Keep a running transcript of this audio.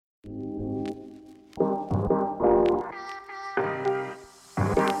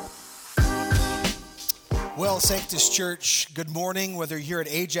Well, Sanctus Church, good morning, whether you're here at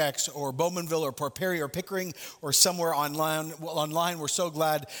Ajax or Bowmanville or Port Perry or Pickering or somewhere online, we're so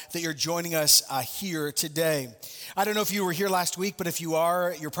glad that you're joining us here today. I don't know if you were here last week, but if you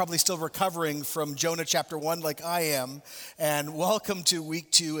are, you're probably still recovering from Jonah chapter 1 like I am, and welcome to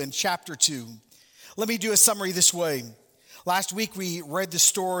week 2 and chapter 2. Let me do a summary this way. Last week we read the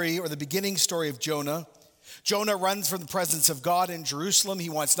story, or the beginning story of Jonah. Jonah runs from the presence of God in Jerusalem. He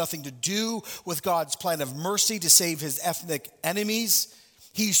wants nothing to do with God's plan of mercy to save his ethnic enemies.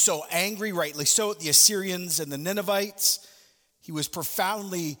 He's so angry, rightly so, at the Assyrians and the Ninevites. He was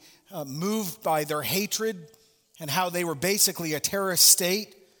profoundly moved by their hatred and how they were basically a terrorist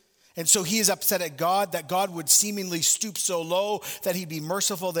state. And so he is upset at God, that God would seemingly stoop so low, that he'd be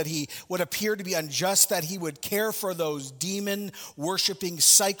merciful, that he would appear to be unjust, that he would care for those demon-worshiping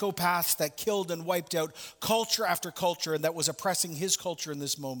psychopaths that killed and wiped out culture after culture and that was oppressing his culture in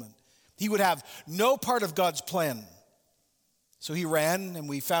this moment. He would have no part of God's plan. So he ran, and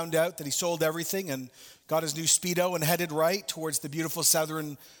we found out that he sold everything and got his new Speedo and headed right towards the beautiful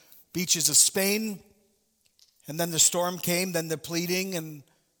southern beaches of Spain. And then the storm came, then the pleading, and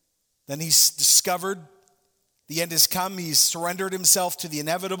then he's discovered the end has come. He's surrendered himself to the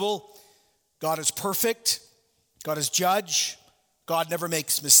inevitable. God is perfect. God is judge. God never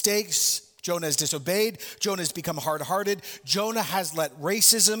makes mistakes. Jonah has disobeyed. Jonah has become hard-hearted. Jonah has let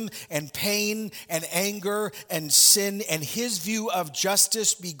racism and pain and anger and sin and his view of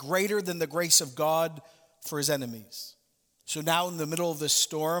justice be greater than the grace of God for his enemies. So now in the middle of this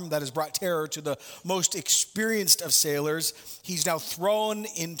storm that has brought terror to the most experienced of sailors, he's now thrown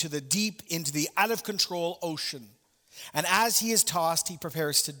into the deep, into the out-of-control ocean. And as he is tossed, he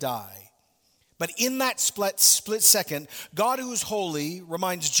prepares to die. But in that split second, God who is holy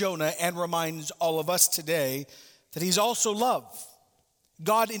reminds Jonah and reminds all of us today that he's also love.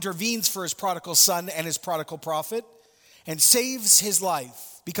 God intervenes for his prodigal son and his prodigal prophet and saves his life.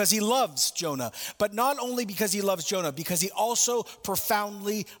 Because he loves Jonah, but not only because he loves Jonah, because he also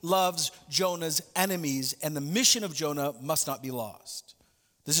profoundly loves Jonah's enemies, and the mission of Jonah must not be lost.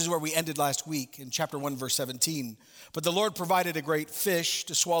 This is where we ended last week in chapter 1, verse 17. But the Lord provided a great fish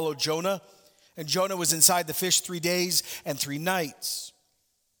to swallow Jonah, and Jonah was inside the fish 3 days and 3 nights.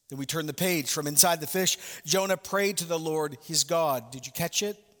 Then we turn the page. From inside the fish, Jonah prayed to the Lord his God. Did you catch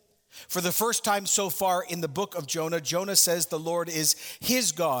it? For the first time so far in the book of Jonah, Jonah says the Lord is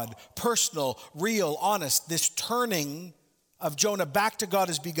his God, personal, real, honest. This turning of Jonah back to God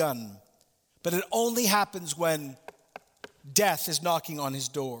has begun. But it only happens when death is knocking on his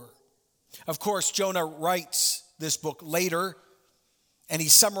door. Of course, Jonah writes this book later, and he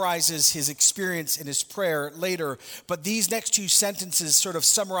summarizes his experience in his prayer later. But these next 2 sentences sort of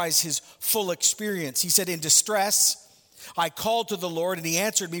summarize his full experience. He said, in distress, I called to the Lord, and he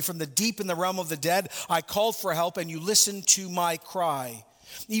answered me from the deep in the realm of the dead. I called for help, and you listened to my cry.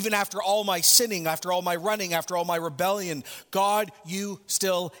 Even after all my sinning, after all my running, after all my rebellion, God, you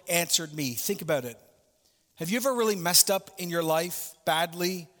still answered me. Think about it. Have you ever really messed up in your life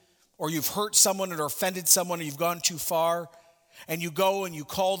badly? Or you've hurt someone or offended someone, or you've gone too far? And you go and you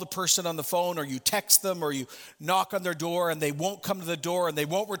call the person on the phone, or you text them, or you knock on their door, and they won't come to the door, and they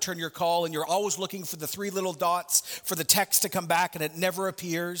won't return your call, and you're always looking for the 3 little dots for the text to come back, and it never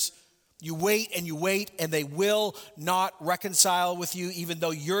appears. You wait, and they will not reconcile with you, even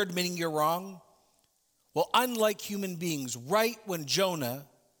though you're admitting you're wrong. Well, unlike human beings, right when Jonah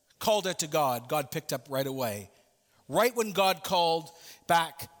called out to God, God picked up right away. Right when God called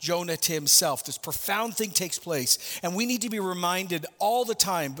back Jonah to himself, this profound thing takes place. And we need to be reminded all the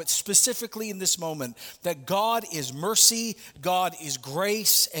time, but specifically in this moment, that God is mercy, God is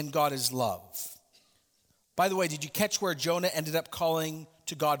grace, and God is love. By the way, did you catch where Jonah ended up calling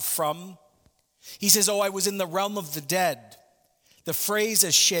to God from? He says, I was in the realm of the dead. The phrase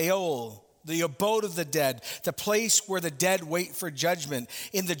is Sheol, the abode of the dead, the place where the dead wait for judgment,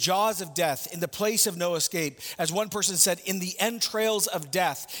 in the jaws of death, in the place of no escape. As one person said, in the entrails of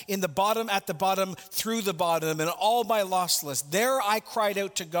death, in the bottom, at the bottom, through the bottom, and all my lost list. There I cried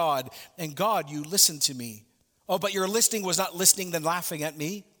out to God, and God, you listened to me. Oh, but your listening was not listening then laughing at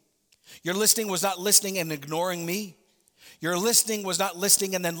me. Your listening was not listening and ignoring me. Your listening was not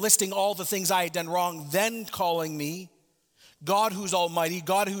listening and then listing all the things I had done wrong, then calling me. God who's almighty,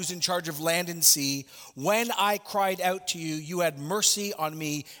 God who's in charge of land and sea, when I cried out to you, you had mercy on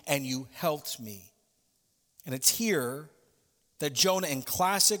me and you helped me. And it's here that Jonah, in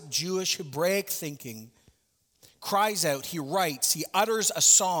classic Jewish Hebraic thinking, cries out, he writes, he utters a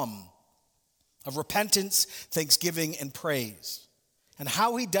psalm of repentance, thanksgiving, and praise. And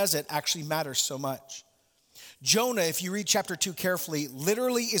how he does it actually matters so much. Jonah, if you read chapter 2 carefully,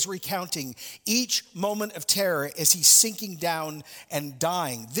 literally is recounting each moment of terror as he's sinking down and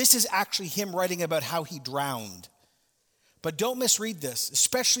dying. This is actually him writing about how he drowned. But don't misread this,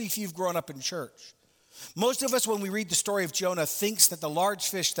 especially if you've grown up in church. Most of us, when we read the story of Jonah, thinks that the large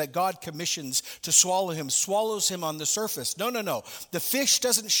fish that God commissions to swallow him swallows him on the surface. No. The fish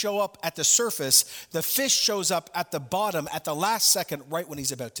doesn't show up at the surface. The fish shows up at the bottom at the last second, right when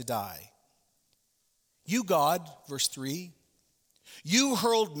he's about to die. You, God, verse 3, you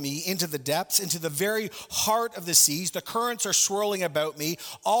hurled me into the depths, into the very heart of the seas. The currents are swirling about me.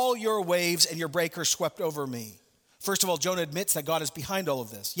 All your waves and your breakers swept over me. First of all, Jonah admits that God is behind all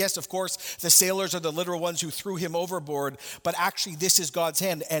of this. Yes, of course, the sailors are the literal ones who threw him overboard, but actually this is God's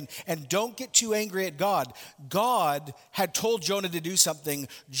hand. And don't get too angry at God. God had told Jonah to do something.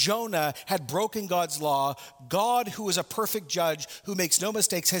 Jonah had broken God's law. God, who is a perfect judge, who makes no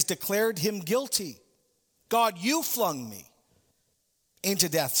mistakes, has declared him guilty. God, you flung me into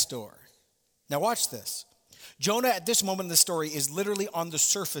death's door. Now watch this. Jonah at this moment in the story is literally on the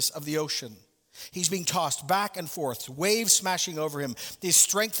surface of the ocean. He's being tossed back and forth, waves smashing over him. His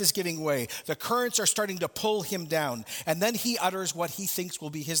strength is giving way. The currents are starting to pull him down. And then he utters what he thinks will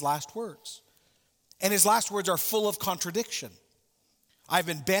be his last words. And his last words are full of contradiction. I've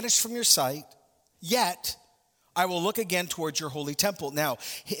been banished from your sight, yet I will look again towards your holy temple. Now,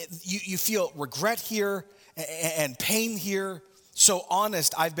 you feel regret here and pain here. So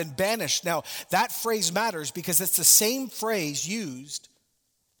honest, I've been banished. Now, that phrase matters because it's the same phrase used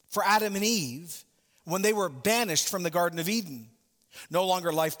for Adam and Eve when they were banished from the Garden of Eden. No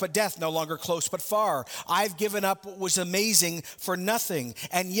longer life but death, no longer close but far. I've given up what was amazing for nothing.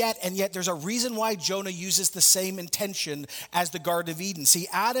 And yet there's a reason why Jonah uses the same intention as the Garden of Eden. See,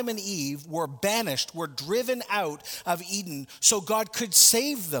 Adam and Eve were banished, were driven out of Eden so God could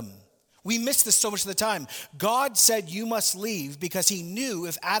save them. We miss this so much of the time. God said you must leave because he knew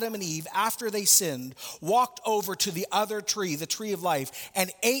if Adam and Eve, after they sinned, walked over to the other tree, the tree of life,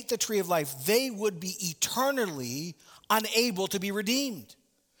 and ate the tree of life, they would be eternally unable to be redeemed.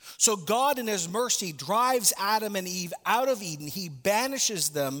 So God in his mercy drives Adam and Eve out of Eden. He banishes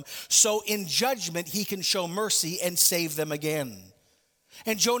them so in judgment he can show mercy and save them again.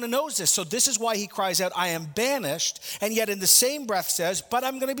 And Jonah knows this, so this is why he cries out, I am banished, and yet in the same breath says, but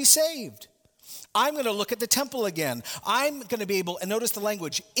I'm going to be saved. I'm going to look at the temple again. I'm going to be able, and notice the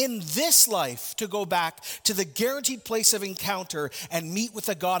language, in this life to go back to the guaranteed place of encounter and meet with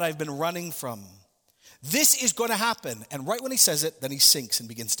the God I've been running from. This is going to happen. And right when he says it, then he sinks and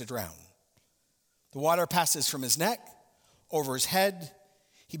begins to drown. The water passes from his neck, over his head.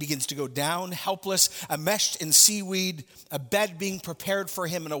 He begins to go down, helpless, enmeshed in seaweed, a bed being prepared for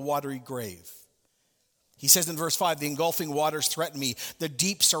him in a watery grave. He says in verse 5, the engulfing waters threaten me, the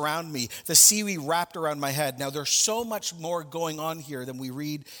deep surround me, the seaweed wrapped around my head. Now there's so much more going on here than we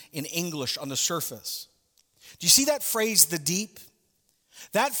read in English on the surface. Do you see that phrase, the deep?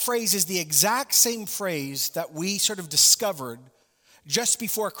 That phrase is the exact same phrase that we sort of discovered just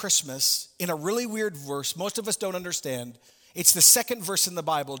before Christmas in a really weird verse most of us don't understand. It's the second verse in the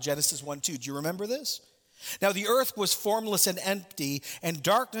Bible, Genesis 1:2. Do you remember this? Now the earth was formless and empty, and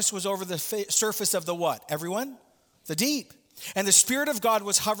darkness was over the surface of the what? Everyone? The deep. And the Spirit of God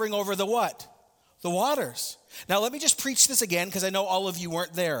was hovering over the what? The waters. Now let me just preach this again because I know all of you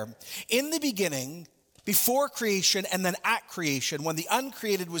weren't there. In the beginning, before creation and then at creation, when the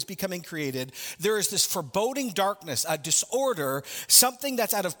uncreated was becoming created, there is this foreboding darkness, a disorder, something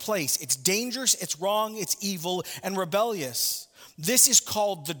that's out of place. It's dangerous, it's wrong, it's evil, and rebellious. This is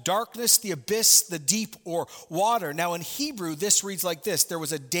called the darkness, the abyss, the deep, or water. Now in Hebrew, this reads like this. There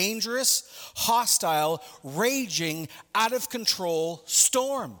was a dangerous, hostile, raging, out of control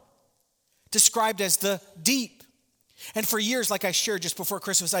storm, described as the deep. And for years, like I shared just before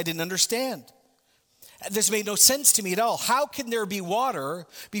Christmas, I didn't understand. This made no sense to me at all. How can there be water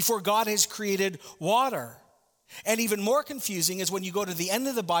before God has created water? And even more confusing is when you go to the end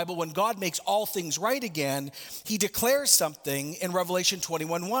of the Bible, when God makes all things right again, he declares something in Revelation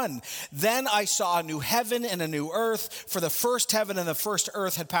 21:1. Then I saw a new heaven and a new earth, for the first heaven and the first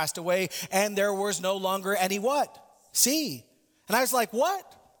earth had passed away, and there was no longer any what? Sea. And I was like,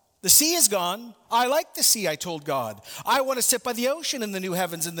 what? The sea is gone. I like the sea, I told God. I want to sit by the ocean in the new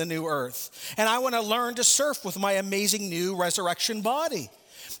heavens and the new earth. And I want to learn to surf with my amazing new resurrection body.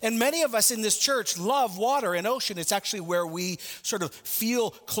 And many of us in this church love water and ocean. It's actually where we sort of feel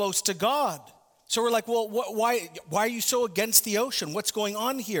close to God. So we're like, well, why are you so against the ocean? What's going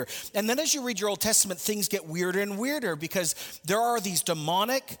on here? And then as you read your Old Testament, things get weirder and weirder because there are these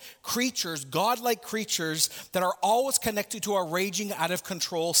demonic creatures, godlike creatures that are always connected to a raging, out of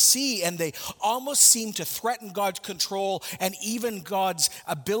control sea. And they almost seem to threaten God's control and even God's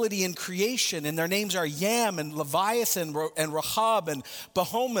ability in creation. And their names are Yam and Leviathan and Rahab and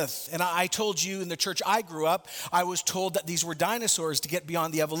Behemoth. And I told you in the church I grew up, I was told that these were dinosaurs to get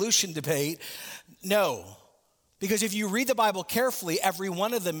beyond the evolution debate. No, because if you read the Bible carefully, every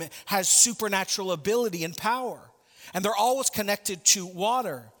one of them has supernatural ability and power, and they're always connected to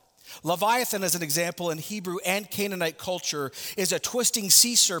water. Leviathan, as an example, in Hebrew and Canaanite culture, is a twisting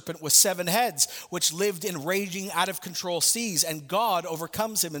sea serpent with 7 heads, which lived in raging, out-of-control seas, and God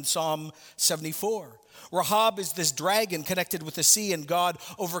overcomes him in Psalm 74. Rahab is this dragon connected with the sea, and God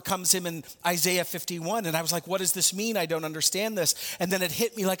overcomes him in Isaiah 51. And I was like, what does this mean? I don't understand this. And then it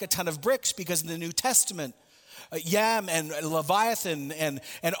hit me like a ton of bricks because in the New Testament, Yam and Leviathan and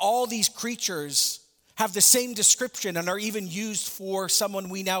all these creatures have the same description and are even used for someone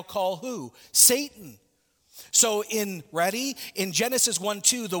we now call who? Satan. So in Genesis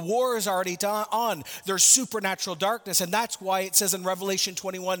 1:2, the war is already on. There's supernatural darkness, and that's why it says in Revelation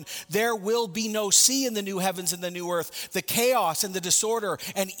 21, there will be no sea in the new heavens and the new earth. The chaos and the disorder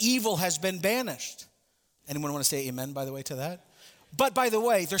and evil has been banished. Anyone want to say amen, by the way, to that? But by the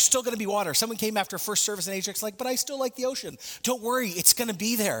way, there's still going to be water. Someone came after first service in Ajax like, but I still like the ocean. Don't worry, it's going to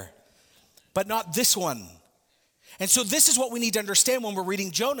be there, but not this one. And so this is what we need to understand when we're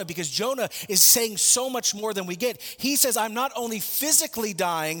reading Jonah, because Jonah is saying so much more than we get. He says, I'm not only physically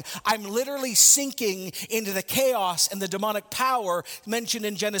dying, I'm literally sinking into the chaos and the demonic power mentioned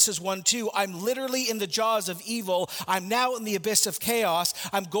in Genesis 1:2. I'm literally in the jaws of evil. I'm now in the abyss of chaos.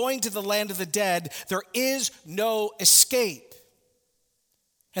 I'm going to the land of the dead. There is no escape.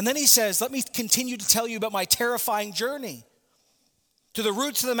 And then he says, let me continue to tell you about my terrifying journey. To the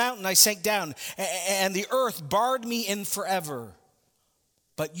roots of the mountain I sank down, and the earth barred me in forever.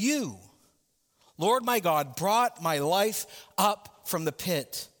 But you, Lord my God, brought my life up from the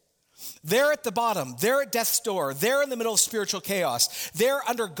pit. There at the bottom, there at death's door, there in the middle of spiritual chaos, there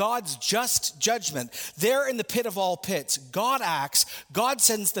under God's just judgment, there in the pit of all pits, God acts, God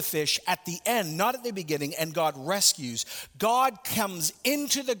sends the fish at the end, not at the beginning, and God rescues. God comes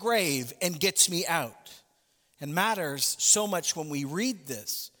into the grave and gets me out. And matters so much when we read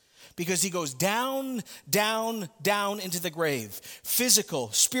this because he goes down, down, down into the grave.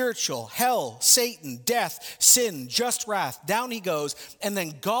 Physical, spiritual, hell, Satan, death, sin, just wrath. Down he goes. And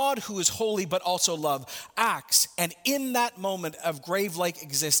then God, who is holy but also love, acts. And in that moment of grave-like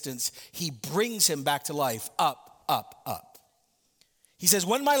existence, he brings him back to life. Up, up, up. He says,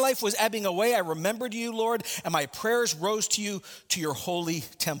 when my life was ebbing away, I remembered you, Lord, and my prayers rose to you, to your holy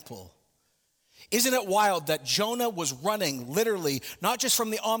temple. Isn't it wild that Jonah was running literally, not just from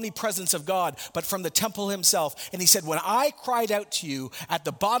the omnipresence of God, but from the temple himself. And he said, when I cried out to you at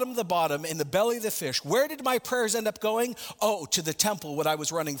the bottom of the bottom, in the belly of the fish, where did my prayers end up going? Oh, to the temple, what I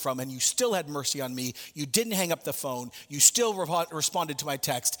was running from. And you still had mercy on me. You didn't hang up the phone. You still responded to my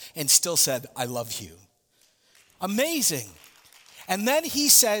text and still said, I love you. Amazing. And then he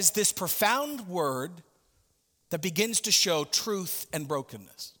says this profound word that begins to show truth and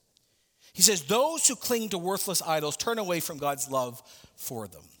brokenness. He says, those who cling to worthless idols turn away from God's love for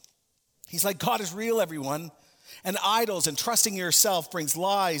them. He's like, God is real, everyone. And idols and trusting yourself brings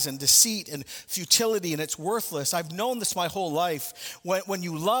lies and deceit and futility, and it's worthless. I've known this my whole life. When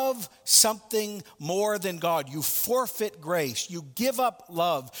you love something more than God, you forfeit grace. You give up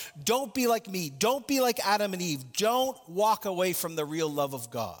love. Don't be like me. Don't be like Adam and Eve. Don't walk away from the real love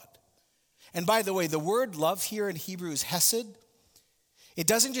of God. And by the way, the word love here in Hebrew is hesed. It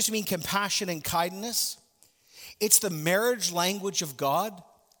doesn't just mean compassion and kindness. It's the marriage language of God.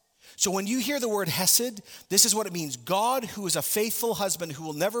 So when you hear the word hesed, this is what it means. God, who is a faithful husband, who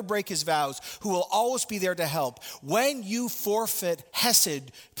will never break his vows, who will always be there to help. When you forfeit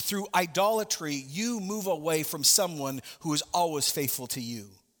hesed through idolatry, you move away from someone who is always faithful to you.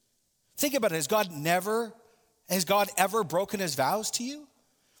 Think about it. Has God ever broken his vows to you?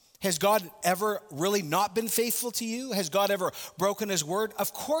 Has God ever really not been faithful to you? Has God ever broken his word?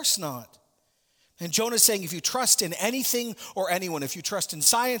 Of course not. And Jonah's saying, if you trust in anything or anyone, if you trust in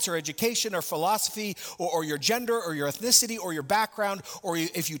science or education or philosophy or your gender or your ethnicity or your background, or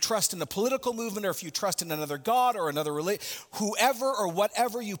if you trust in a political movement, or if you trust in another God or another religion, whoever or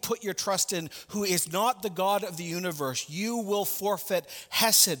whatever you put your trust in, who is not the God of the universe, you will forfeit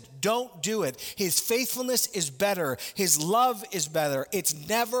hesed. Don't do it. His faithfulness is better. His love is better. It's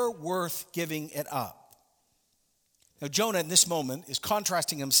never worth giving it up. Now, Jonah in this moment is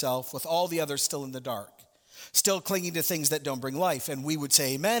contrasting himself with all the others still in the dark, still clinging to things that don't bring life. And we would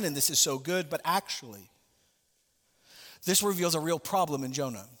say amen, and this is so good, but actually, this reveals a real problem in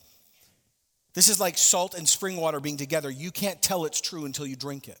Jonah. This is like salt and spring water being together. You can't tell it's true until you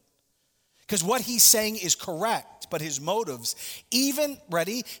drink it. Because what he's saying is correct, but his motives, even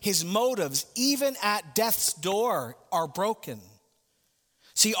at death's door are broken.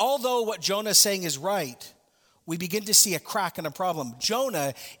 See, although what Jonah is saying is right, we begin to see a crack and a problem.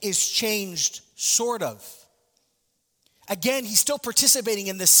 Jonah is changed, sort of. Again, he's still participating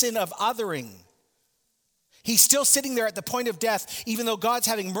in the sin of othering. He's still sitting there at the point of death, even though God's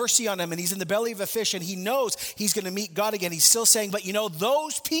having mercy on him and he's in the belly of a fish and he knows he's going to meet God again. He's still saying, but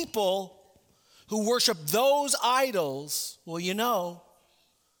those people who worship those idols, it's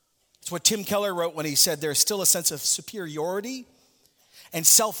what Tim Keller wrote when he said there's still a sense of superiority and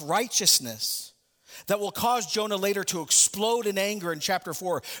self-righteousness that will cause Jonah later to explode in anger in chapter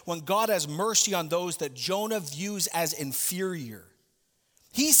 4 when God has mercy on those that Jonah views as inferior.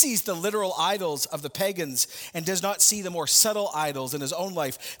 He sees the literal idols of the pagans and does not see the more subtle idols in his own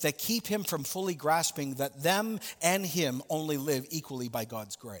life that keep him from fully grasping that them and him only live equally by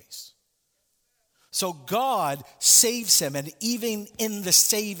God's grace. So God saves him, and even in the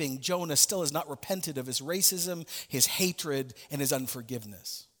saving, Jonah still has not repented of his racism, his hatred, and his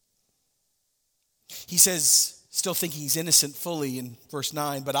unforgiveness. He says, still thinking he's innocent fully in verse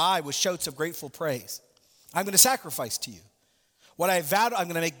 9, but I, with shouts of grateful praise, I'm going to sacrifice to you. What I vowed, I'm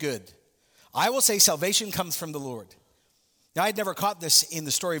going to make good. I will say salvation comes from the Lord. Now, I'd never caught this in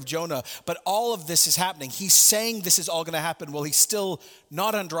the story of Jonah, but all of this is happening. He's saying this is all going to happen while he's still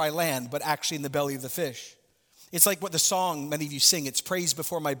not on dry land, but actually in the belly of the fish. It's like what the song many of you sing, it's praise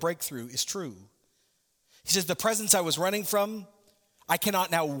before my breakthrough, is true. He says, the presence I was running from, I cannot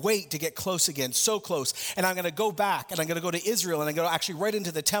now wait to get close again, so close. And I'm going to go back, and I'm going to go to Israel, and I'm going to actually right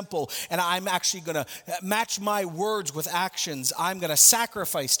into the temple, and I'm actually going to match my words with actions. I'm going to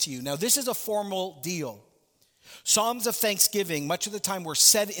sacrifice to you. Now, this is a formal deal. Psalms of thanksgiving, much of the time, were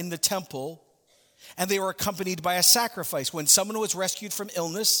said in the temple, and they were accompanied by a sacrifice. When someone was rescued from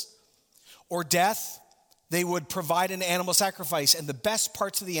illness or death, they would provide an animal sacrifice, and the best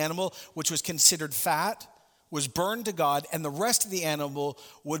parts of the animal, which was considered fat, was burned to God, and the rest of the animal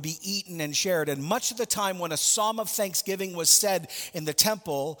would be eaten and shared. And much of the time when a psalm of thanksgiving was said in the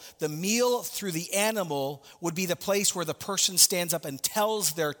temple, the meal through the animal would be the place where the person stands up and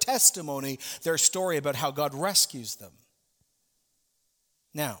tells their testimony, their story about how God rescues them.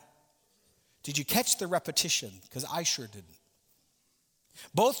 Now, did you catch the repetition? Because I sure didn't.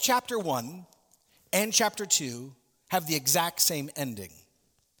 Both chapter 1 and chapter 2 have the exact same ending.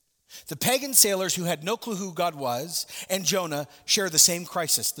 The pagan sailors who had no clue who God was and Jonah share the same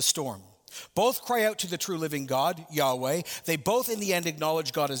crisis, the storm. Both cry out to the true living God, Yahweh. They both in the end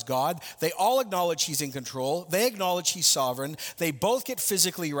acknowledge God as God. They all acknowledge he's in control. They acknowledge he's sovereign. They both get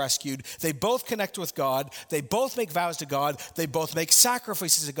physically rescued. They both connect with God. They both make vows to God. They both make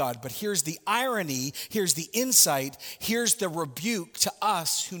sacrifices to God. But here's the irony. Here's the insight. Here's the rebuke to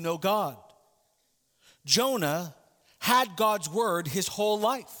us who know God. Jonah had God's word his whole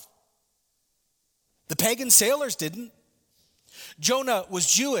life. The pagan sailors didn't. Jonah was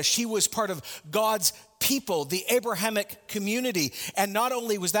Jewish. He was part of God's people, the Abrahamic community. And not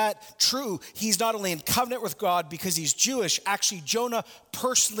only was that true, he's not only in covenant with God because he's Jewish. Actually, Jonah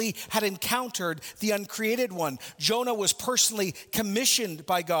personally had encountered the uncreated one. Jonah was personally commissioned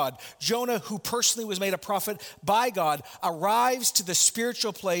by God. Jonah, who personally was made a prophet by God, arrives to the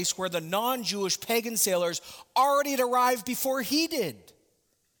spiritual place where the non-Jewish pagan sailors already had arrived before he did.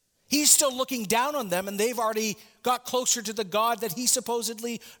 He's still looking down on them, and they've already got closer to the God that he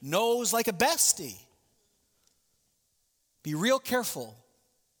supposedly knows like a bestie. Be real careful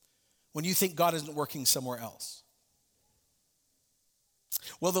when you think God isn't working somewhere else.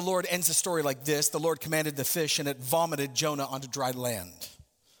 Well, the Lord ends the story like this. The Lord commanded the fish, and it vomited Jonah onto dry land.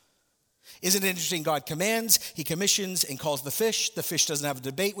 Isn't it interesting? God commands, he commissions, and calls the fish. The fish doesn't have a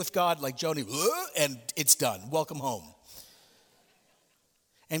debate with God like Jonah, and it's done. Welcome home.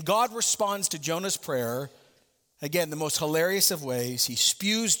 And God responds to Jonah's prayer, again, the most hilarious of ways. He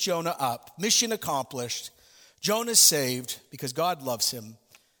spews Jonah up. Mission accomplished. Jonah's saved because God loves him.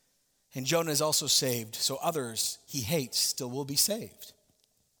 And Jonah is also saved, so others he hates still will be saved.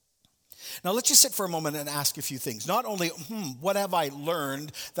 Now let's just sit for a moment and ask a few things. Not only, what have I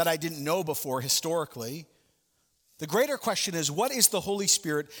learned that I didn't know before historically? The greater question is, what is the Holy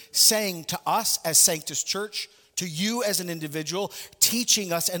Spirit saying to us as Sanctus Church, to you as an individual,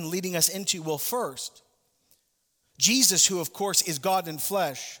 teaching us and leading us into? Well, first, Jesus, who of course is God in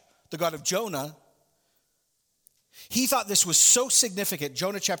flesh, the God of Jonah, He thought this was so significant,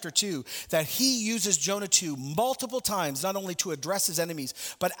 Jonah chapter 2, that he uses Jonah 2 multiple times, not only to address his enemies,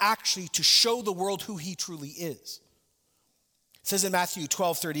 but actually to show the world who he truly is. It says in Matthew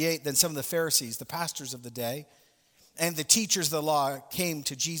 12:38, then some of the Pharisees, the pastors of the day, and the teachers of the law came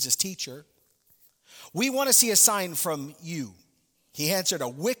to Jesus, teacher, we want to see a sign from you. He answered,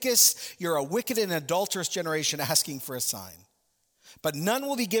 you're a wicked and adulterous generation asking for a sign. But none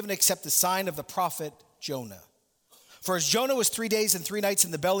will be given except the sign of the prophet Jonah. For as Jonah was 3 days and 3 nights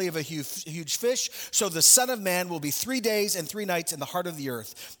in the belly of a huge fish, so the Son of Man will be 3 days and 3 nights in the heart of the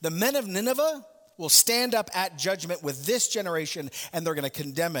earth. The men of Nineveh will stand up at judgment with this generation, and they're going to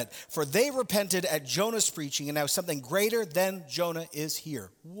condemn it. For they repented at Jonah's preaching, and now something greater than Jonah is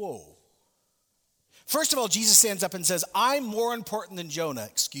here. Whoa. First of all, Jesus stands up and says, I'm more important than Jonah.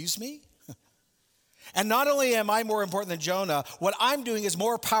 Excuse me? And not only am I more important than Jonah, what I'm doing is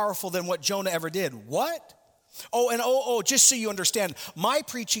more powerful than what Jonah ever did. What? Just so you understand, my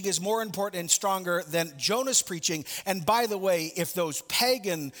preaching is more important and stronger than Jonah's preaching. And by the way, if those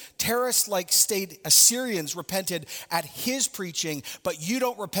pagan, terrorist-like state Assyrians repented at his preaching, but you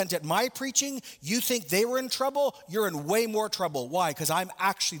don't repent at my preaching, you think they were in trouble? You're in way more trouble. Why? Because I'm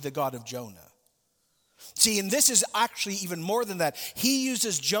actually the God of Jonah. See, and this is actually even more than that. He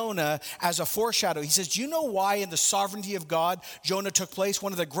uses Jonah as a foreshadow. He says, do you know why in the sovereignty of God Jonah took place?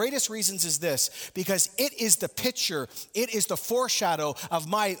 One of the greatest reasons is this, because it is the picture, it is the foreshadow of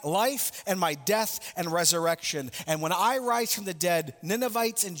my life and my death and resurrection. And when I rise from the dead,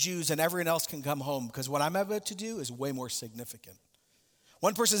 Ninevites and Jews and everyone else can come home, because what I'm about to do is way more significant.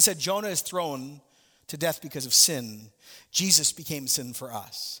 One person said, Jonah is thrown to death because of sin. Jesus became sin for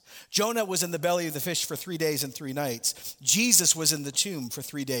us. Jonah was in the belly of the fish for 3 days and 3 nights. Jesus was in the tomb for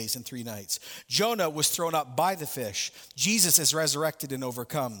 3 days and 3 nights. Jonah was thrown up by the fish. Jesus is resurrected and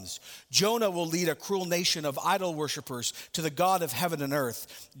overcomes. Jonah will lead a cruel nation of idol worshipers to the God of heaven and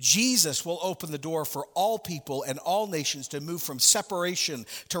earth. Jesus will open the door for all people and all nations to move from separation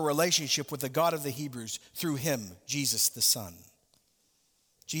to relationship with the God of the Hebrews through him, Jesus the Son.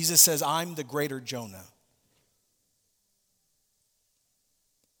 Jesus says, I'm the greater Jonah.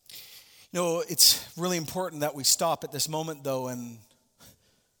 You know, it's really important that we stop at this moment, though, and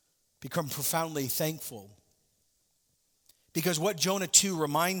become profoundly thankful. Because what Jonah 2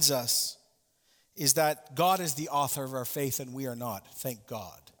 reminds us is that God is the author of our faith and we are not. Thank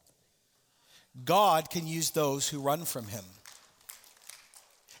God. God can use those who run from him.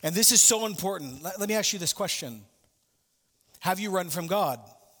 And this is so important. Let me ask you this question. Have you run from God?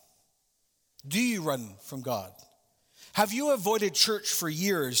 Do you run from God? Have you avoided church for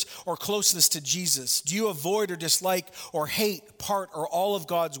years or closeness to Jesus? Do you avoid or dislike or hate part or all of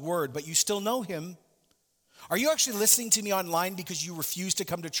God's word, but you still know him? Are you actually listening to me online because you refuse to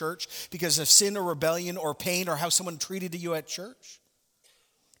come to church because of sin or rebellion or pain or how someone treated you at church?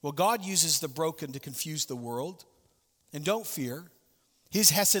 Well, God uses the broken to confuse the world. And don't fear. His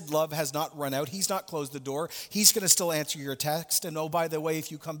Hesed love has not run out. He's not closed the door. He's going to still answer your text. And oh, by the way,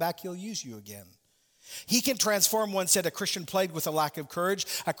 if you come back, he'll use you again. He can transform, one said, a Christian plagued with a lack of courage,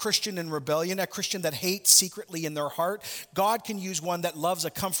 a Christian in rebellion, a Christian that hates secretly in their heart. God can use one that loves a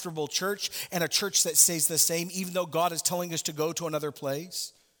comfortable church and a church that stays the same, even though God is telling us to go to another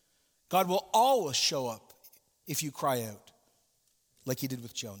place. God will always show up if you cry out, like he did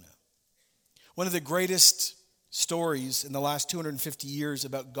with Jonah. One of the greatest stories in the last 250 years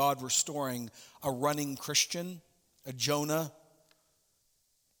about God restoring a running Christian, a Jonah,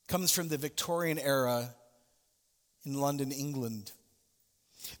 comes from the Victorian era in London, England.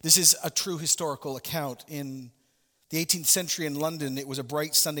 This is a true historical account. In the 18th century in London, it was a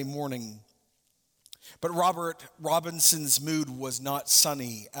bright Sunday morning. But Robert Robinson's mood was not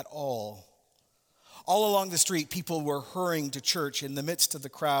sunny at all. All along the street, people were hurrying to church. In the midst of the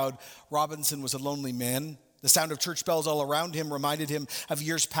crowd, Robinson was a lonely man. The sound of church bells all around him reminded him of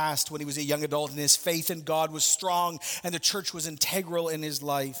years past when he was a young adult and his faith in God was strong and the church was integral in his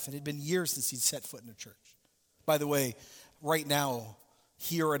life. It had been years since he'd set foot in a church. By the way, right now,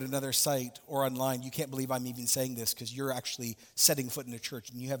 here at another site or online, you can't believe I'm even saying this because you're actually setting foot in a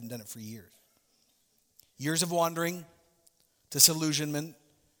church and you haven't done it for years. Years of wandering, disillusionment,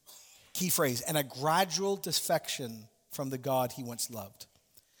 key phrase, and a gradual defection from the God he once loved.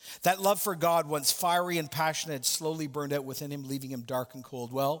 That love for God, once fiery and passionate, had slowly burned out within him, leaving him dark and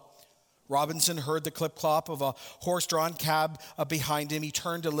cold. Well, Robinson heard the clip-clop of a horse-drawn cab behind him. He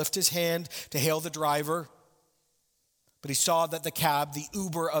turned to lift his hand to hail the driver, but he saw that the cab, the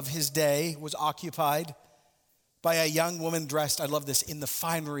Uber of his day, was occupied by a young woman dressed, I love this, in the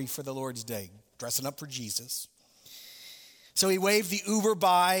finery for the Lord's day, dressing up for Jesus. So he waved the Uber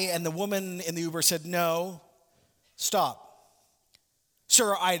by, and the woman in the Uber said no. Stop.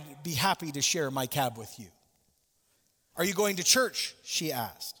 Sir, I'd be happy to share my cab with you. Are you going to church? She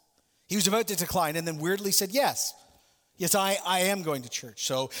asked. He was about to decline and then weirdly said yes. Yes, I am going to church.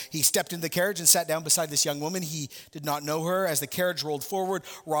 So he stepped into the carriage and sat down beside this young woman. He did not know her. As the carriage rolled forward,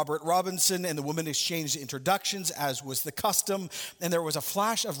 Robert Robinson and the woman exchanged introductions, as was the custom, and there was a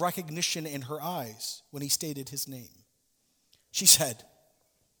flash of recognition in her eyes when he stated his name. She said,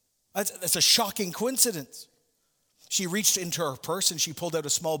 that's a shocking coincidence. She reached into her purse and she pulled out a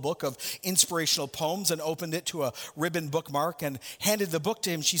small book of inspirational poems and opened it to a ribbon bookmark and handed the book to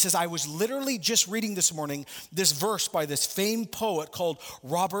him. She says, I was literally just reading this morning this verse by this famed poet called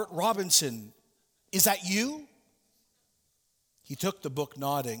Robert Robinson. Is that you? He took the book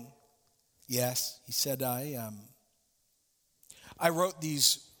nodding. Yes, he said, I wrote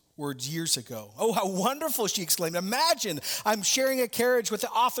these words years ago. Oh, how wonderful, she exclaimed. Imagine I'm sharing a carriage with the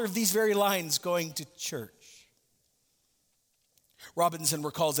author of these very lines going to church. Robinson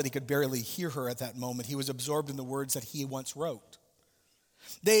recalls that he could barely hear her at that moment. He was absorbed in the words that he once wrote.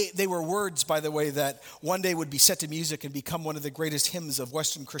 They were words, by the way, that one day would be set to music and become one of the greatest hymns of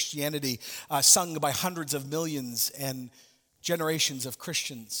Western Christianity, sung by hundreds of millions and generations of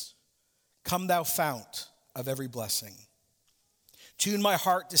Christians. Come thou fount of every blessing. Tune my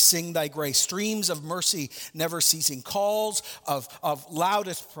heart to sing thy grace. Streams of mercy never ceasing. Calls of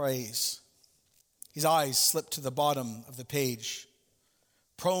loudest praise. His eyes slipped to the bottom of the page.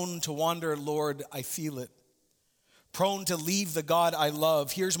 Prone to wander, Lord, I feel it. Prone to leave the God I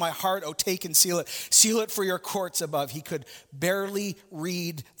love. Here's my heart, oh, take and seal it. Seal it for your courts above. He could barely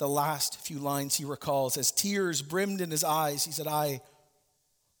read the last few lines he recalls. As tears brimmed in his eyes, he said, I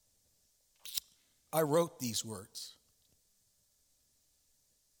wrote these words.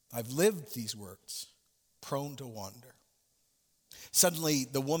 I've lived these words, prone to wander. Suddenly,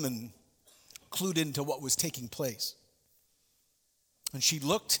 the woman clued into what was taking place. And she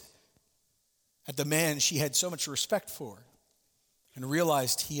looked at the man she had so much respect for and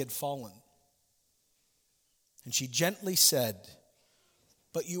realized he had fallen. And she gently said,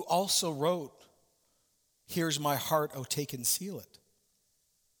 but you also wrote, here's my heart, oh, take and seal it.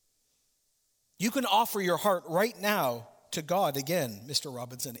 You can offer your heart right now to God again, Mr.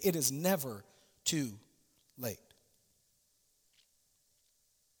 Robinson. It is never too late.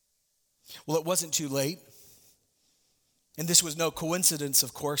 Well, it wasn't too late. And this was no coincidence,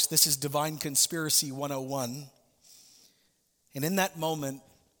 of course. This is Divine Conspiracy 101. And in that moment,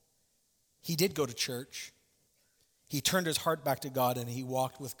 he did go to church. He turned his heart back to God and he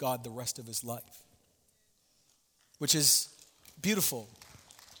walked with God the rest of his life, which is beautiful.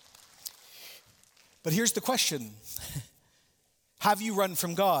 But here's the question. Have you run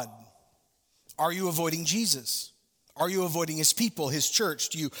from God? Are you avoiding Jesus? Are you avoiding his people, his church?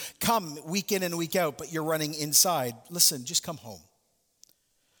 Do you come week in and week out, but you're running inside? Listen, just come home.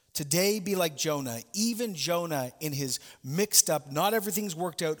 Today, be like Jonah. Even Jonah, in his mixed up, not everything's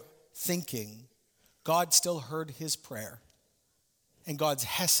worked out thinking, God still heard his prayer. And God's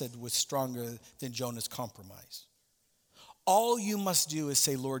hesed was stronger than Jonah's compromise. All you must do is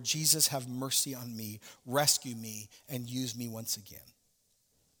say, Lord Jesus, have mercy on me, rescue me, and use me once again.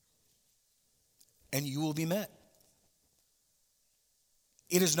 And you will be met.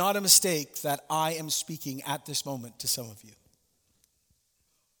 It is not a mistake that I am speaking at this moment to some of you.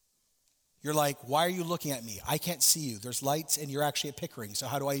 You're like, why are you looking at me? I can't see you. There's lights and you're actually at Pickering, so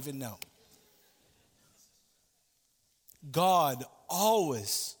how do I even know? God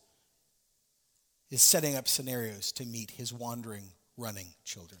always is setting up scenarios to meet his wandering, running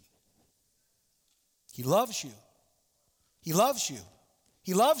children. He loves you. He loves you.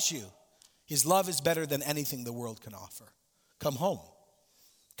 He loves you. His love is better than anything the world can offer. Come home.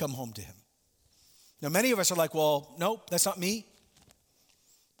 Come home to him. Now, many of us are like, well, nope, that's not me.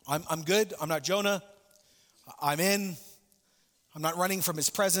 I'm good. I'm not Jonah. I'm in. I'm not running from his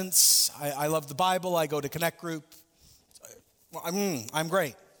presence. I love the Bible. I go to Connect Group. I'm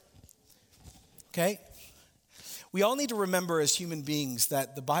great. Okay? We all need to remember as human beings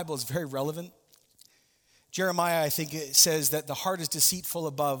that the Bible is very relevant. Jeremiah, I think it says that the heart is deceitful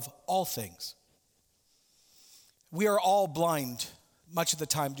above all things. We are all blind much of the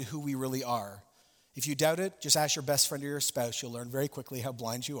time to who we really are. If you doubt it, just ask your best friend or your spouse. You'll learn very quickly how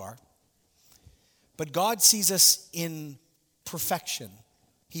blind you are. But God sees us in perfection.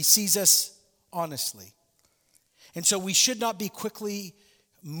 He sees us honestly. And so we should not be quickly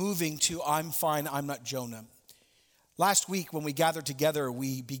moving to, I'm fine, I'm not Jonah. Last week when we gathered together,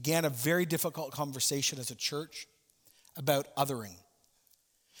 we began a very difficult conversation as a church about othering.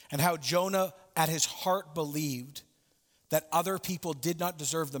 And how Jonah at his heart believed that other people did not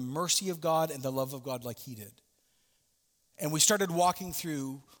deserve the mercy of God and the love of God like he did. And we started walking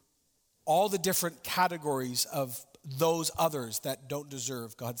through all the different categories of those others that don't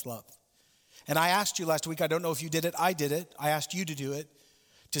deserve God's love. And I asked you last week, I don't know if you did it, I did it. I asked you to do it,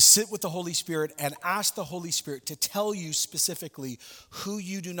 to sit with the Holy Spirit and ask the Holy Spirit to tell you specifically who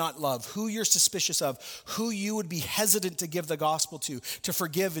you do not love, who you're suspicious of, who you would be hesitant to give the gospel to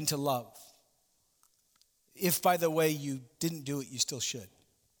forgive and to love. If, by the way, you didn't do it, you still should.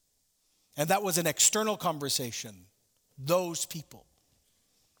 And that was an external conversation, those people.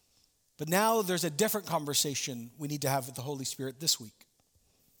 But now there's a different conversation we need to have with the Holy Spirit this week.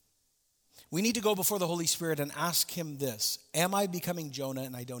 We need to go before the Holy Spirit and ask him this: am I becoming Jonah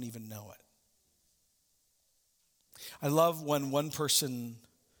and I don't even know it? I love when one person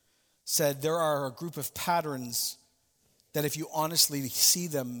said there are a group of patterns that if you honestly see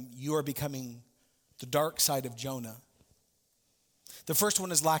them, you are becoming the dark side of Jonah. The first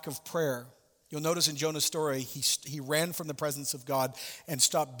one is lack of prayer. You'll notice in Jonah's story, he ran from the presence of God and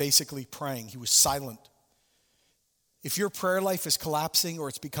stopped basically praying. He was silent. If your prayer life is collapsing or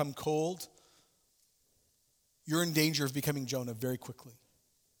it's become cold, you're in danger of becoming Jonah very quickly.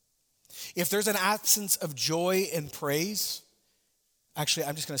 If there's an absence of joy and praise, actually,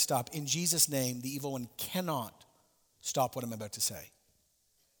 I'm just going to stop. In Jesus' name, the evil one cannot stop what I'm about to say.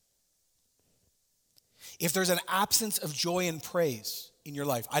 If there's an absence of joy and praise in your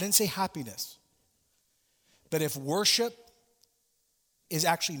life, I didn't say happiness, but if worship is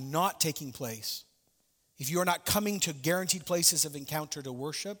actually not taking place, if you are not coming to guaranteed places of encounter to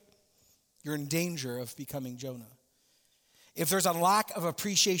worship, you're in danger of becoming Jonah. If there's a lack of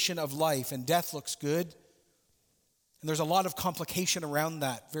appreciation of life and death looks good, and there's a lot of complication around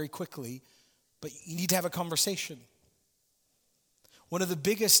that very quickly, but you need to have a conversation. One of the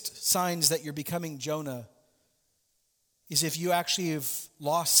biggest signs that you're becoming Jonah is if you actually have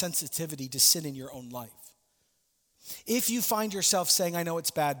lost sensitivity to sin in your own life. If you find yourself saying, I know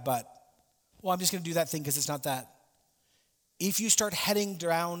it's bad, but, well, I'm just going to do that thing because it's not that. If you start heading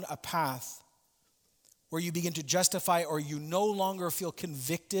down a path where you begin to justify or you no longer feel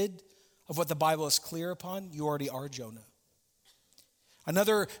convicted of what the Bible is clear upon, you already are Jonah.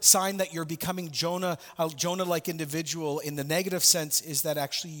 Another sign that you're becoming Jonah, a Jonah-like individual in the negative sense, is that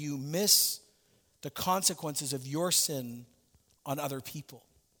actually you miss the consequences of your sin on other people.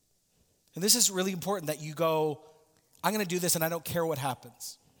 And this is really important that you go, I'm going to do this and I don't care what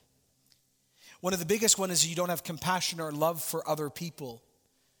happens. One of the biggest ones is you don't have compassion or love for other people.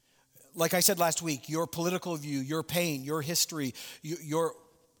 Like I said last week, your political view, your pain, your history,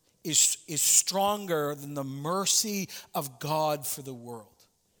 is stronger than the mercy of God for the world.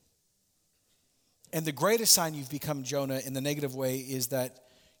 And the greatest sign you've become Jonah in the negative way is that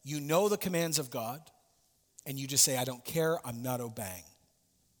you know the commands of God and you just say, I don't care, I'm not obeying.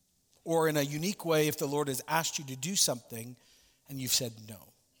 Or in a unique way, if the Lord has asked you to do something and you've said no.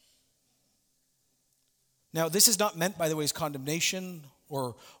 Now, this is not meant, by the way, as condemnation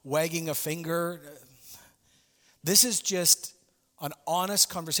or wagging a finger. This is just an honest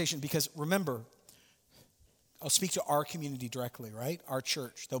conversation because remember, I'll speak to our community directly, right? Our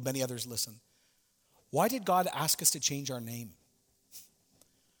church, though many others listen. Why did God ask us to change our name?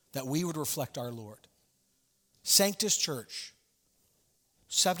 That we would reflect our Lord. Sanctus Church,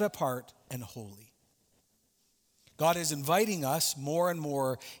 set apart and holy. God is inviting us more and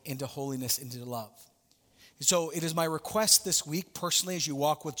more into holiness, into love. So it is my request this week, personally, as you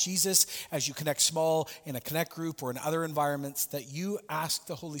walk with Jesus, as you connect small in a connect group or in other environments, that you ask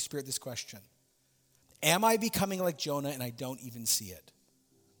the Holy Spirit this question. Am I becoming like Jonah and I don't even see it?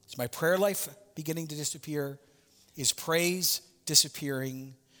 Is my prayer life beginning to disappear? Is praise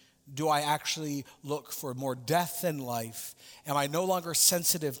disappearing? Do I actually look for more death than life? Am I no longer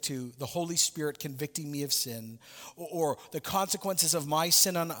sensitive to the Holy Spirit convicting me of sin or the consequences of my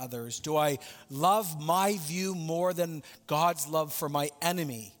sin on others? Do I love my view more than God's love for my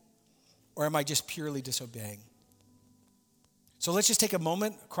enemy? Or am I just purely disobeying? So let's just take a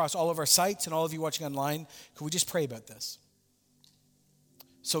moment across all of our sites and all of you watching online. Could we just pray about this?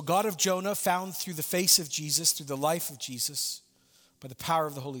 So God of Jonah, found through the face of Jesus, through the life of Jesus, by the power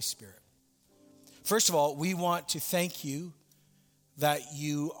of the Holy Spirit. First of all, we want to thank you that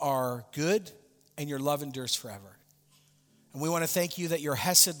you are good and your love endures forever. And we want to thank you that your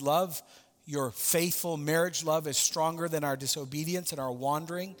Hesed love, your faithful marriage love is stronger than our disobedience and our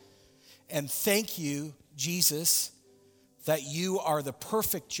wandering. And thank you, Jesus, that you are the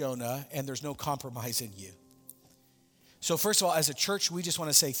perfect Jonah and there's no compromise in you. So first of all, as a church, we just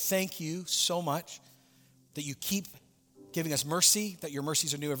want to say thank you so much that you keep giving us mercy, that your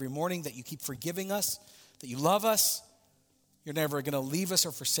mercies are new every morning, that you keep forgiving us, that you love us. You're never going to leave us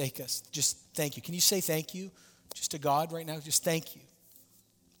or forsake us. Just thank you. Can you say thank you just to God right now? Just thank you.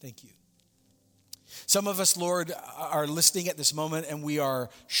 Thank you. Some of us, Lord, are listening at this moment and we are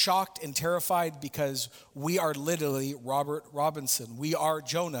shocked and terrified because we are literally Robert Robinson. We are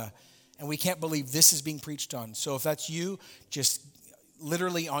Jonah, and we can't believe this is being preached on. So if that's you, just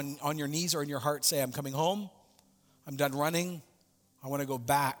literally on your knees or in your heart say, I'm coming home. I'm done running. I want to go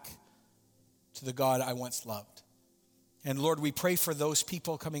back to the God I once loved. And Lord, we pray for those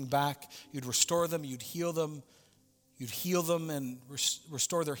people coming back. You'd restore them. You'd heal them. You'd heal them and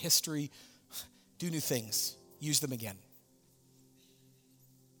restore their history. Do new things. Use them again.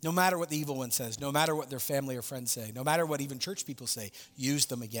 No matter what the evil one says, no matter what their family or friends say, no matter what even church people say, use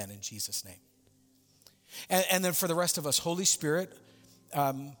them again in Jesus' name. And then for the rest of us, Holy Spirit,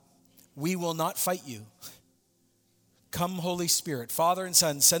 we will not fight you. Come, Holy Spirit. Father and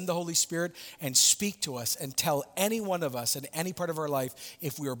Son, send the Holy Spirit and speak to us and tell any one of us in any part of our life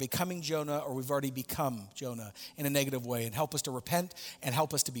if we are becoming Jonah or we've already become Jonah in a negative way, and help us to repent and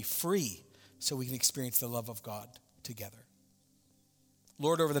help us to be free so we can experience the love of God together.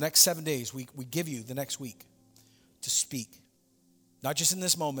 Lord, over the next 7 days, we give you the next week to speak. Not just in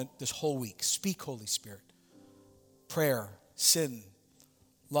this moment, this whole week. Speak, Holy Spirit. Prayer, sin,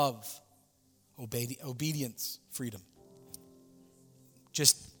 love, obedience, freedom.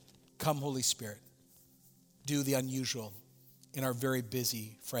 Just come, Holy Spirit. Do the unusual in our very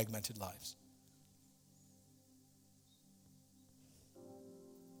busy, fragmented lives.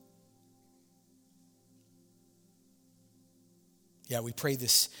 Yeah, we pray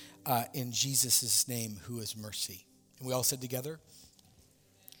this in Jesus' name, who is mercy. And we all said together,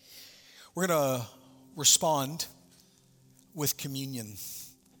 we're going to respond with communion,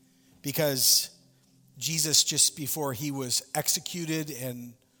 because Jesus, just before he was executed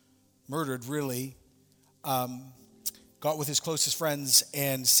and murdered, really, got with his closest friends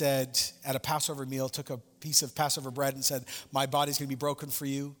and said, at a Passover meal, took a piece of Passover bread and said, my body's going to be broken for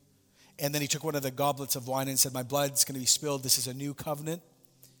you. And then he took one of the goblets of wine and said, my blood's going to be spilled. This is a new covenant,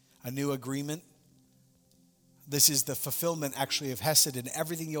 a new agreement. This is the fulfillment, actually, of Hesed and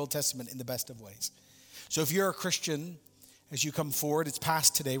everything in the Old Testament in the best of ways. So if you're a Christian, as you come forward, it's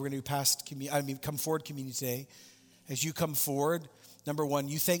past today. We're going to do come forward communion today. As you come forward, number one,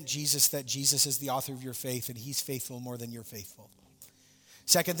 you thank Jesus that Jesus is the author of your faith and he's faithful more than you're faithful.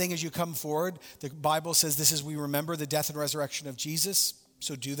 Second thing, as you come forward, the Bible says this is we remember the death and resurrection of Jesus.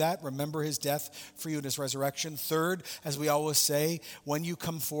 So do that. Remember his death for you and his resurrection. Third, as we always say, when you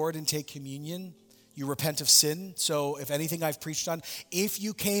come forward and take communion, you repent of sin. So if anything I've preached on, if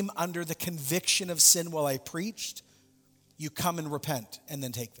you came under the conviction of sin while I preached, you come and repent and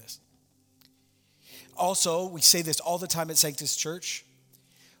then take this. Also, we say this all the time at Sanctus Church.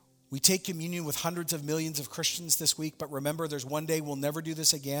 We take communion with hundreds of millions of Christians this week, but remember, there's one day we'll never do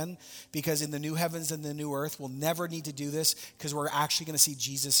this again, because in the new heavens and the new earth, we'll never need to do this because we're actually going to see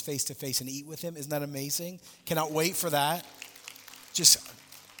Jesus face to face and eat with him. Isn't that amazing? Cannot wait for that.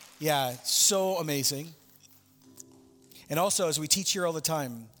 So amazing. And also, as we teach here all the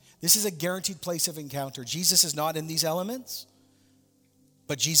time, this is a guaranteed place of encounter. Jesus is not in these elements,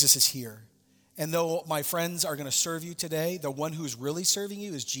 but Jesus is here. And though my friends are going to serve you today, the one who's really serving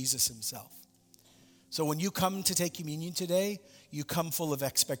you is Jesus himself. So when you come to take communion today, you come full of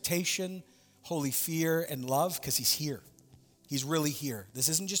expectation, holy fear, and love, because he's here. He's really here. This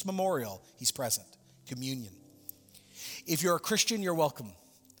isn't just memorial. He's present. Communion. If you're a Christian, you're welcome.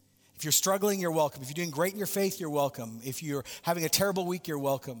 If you're struggling, you're welcome. If you're doing great in your faith, you're welcome. If you're having a terrible week, you're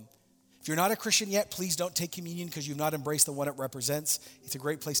welcome. If you're not a Christian yet, please don't take communion because you've not embraced the one it represents. It's a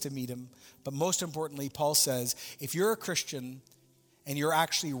great place to meet him. But most importantly, Paul says, if you're a Christian and you're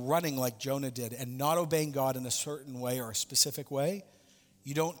actually running like Jonah did and not obeying God in a certain way or a specific way,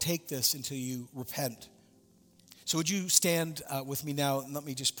 you don't take this until you repent. So would you stand with me now and let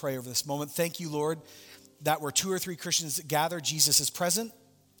me just pray over this moment. Thank you, Lord, that where 2 or 3 Christians gather, Jesus is present.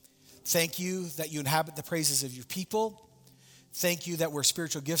 Thank you that you inhabit the praises of your people. Thank you that where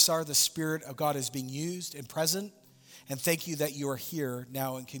spiritual gifts are, the Spirit of God is being used and present. And thank you that you are here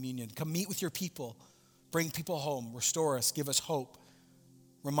now in communion. Come meet with your people. Bring people home. Restore us. Give us hope.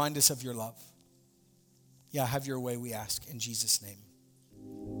 Remind us of your love. Yeah, have your way, we ask. In Jesus' name.